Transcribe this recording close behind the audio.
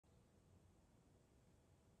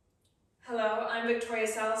Hello, I'm Victoria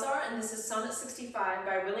Salazar, and this is Sonnet 65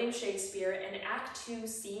 by William Shakespeare in Act 2,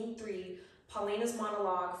 Scene 3, Paulina's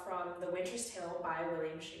Monologue from The Winter's Tale by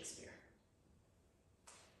William Shakespeare.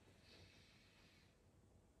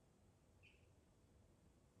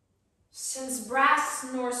 Since brass,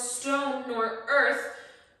 nor stone, nor earth,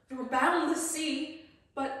 nor boundless sea,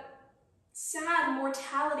 but sad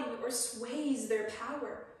mortality o'ersways their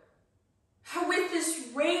power, how with this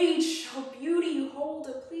rage shall beauty hold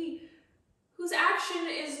a plea, whose action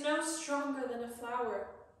is no stronger than a flower?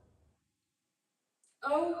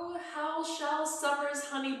 Oh, how shall summer's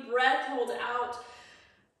honey breath hold out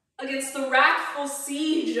against the wrathful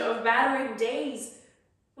siege of battering days,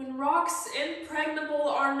 when rocks impregnable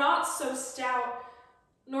are not so stout,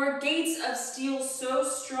 nor gates of steel so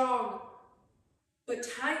strong, but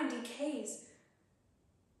time decays?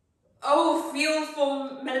 Oh,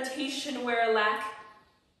 fearful meditation where lack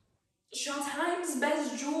shall time's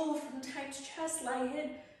best jewel from time's chest lie hid?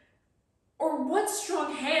 Or what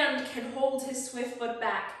strong hand can hold his swift foot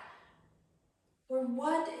back? Or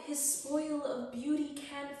what his spoil of beauty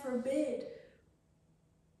can forbid?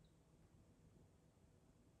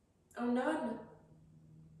 Oh, none,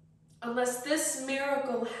 unless this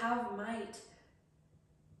miracle have might,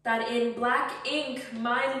 that in black ink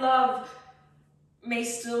my love may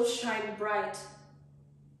still shine bright.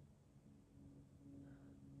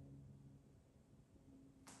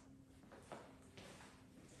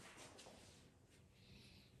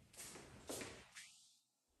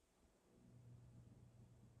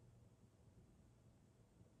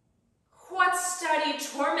 What steady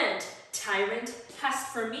torment, tyrant, hast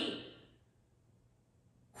for me?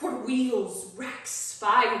 What wheels, racks,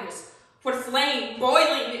 fires, what flame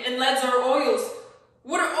boiling in leads or oils,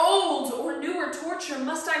 what old or newer torture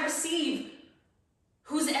must I receive,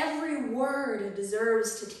 whose every word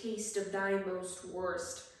deserves to taste of thy most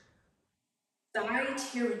worst? Thy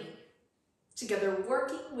tyranny, together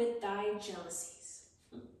working with thy jealousies.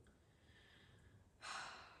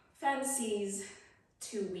 Fancies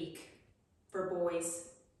too weak for boys,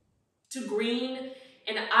 too green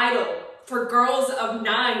and idle for girls of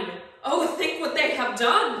 9. Oh, think what they have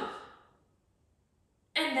done!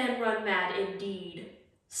 And then run mad indeed,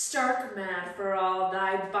 stark mad, for all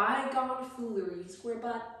thy bygone fooleries were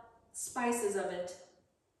but spices of it.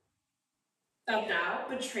 Thou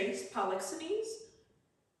betray'st Polixenes?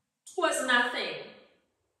 'Twas nothing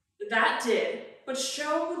that did but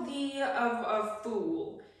show thee of a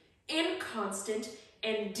fool, inconstant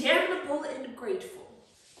and damnable ingrateful.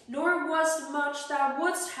 Nor was't much thou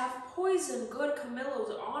wouldst have poisoned good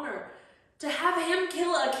Camillo's honor, to have him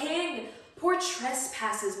kill a king. Poor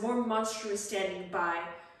trespasses more monstrous standing by,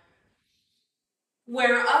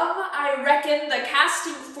 whereof I reckon the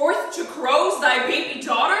casting forth to crows thy baby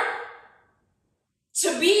daughter,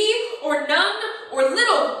 to be or none or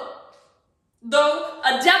little, though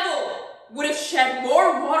a devil would have shed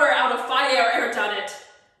more water out of fire ere done it.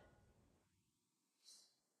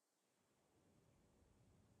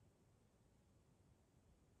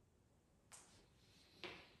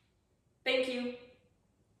 Thank you.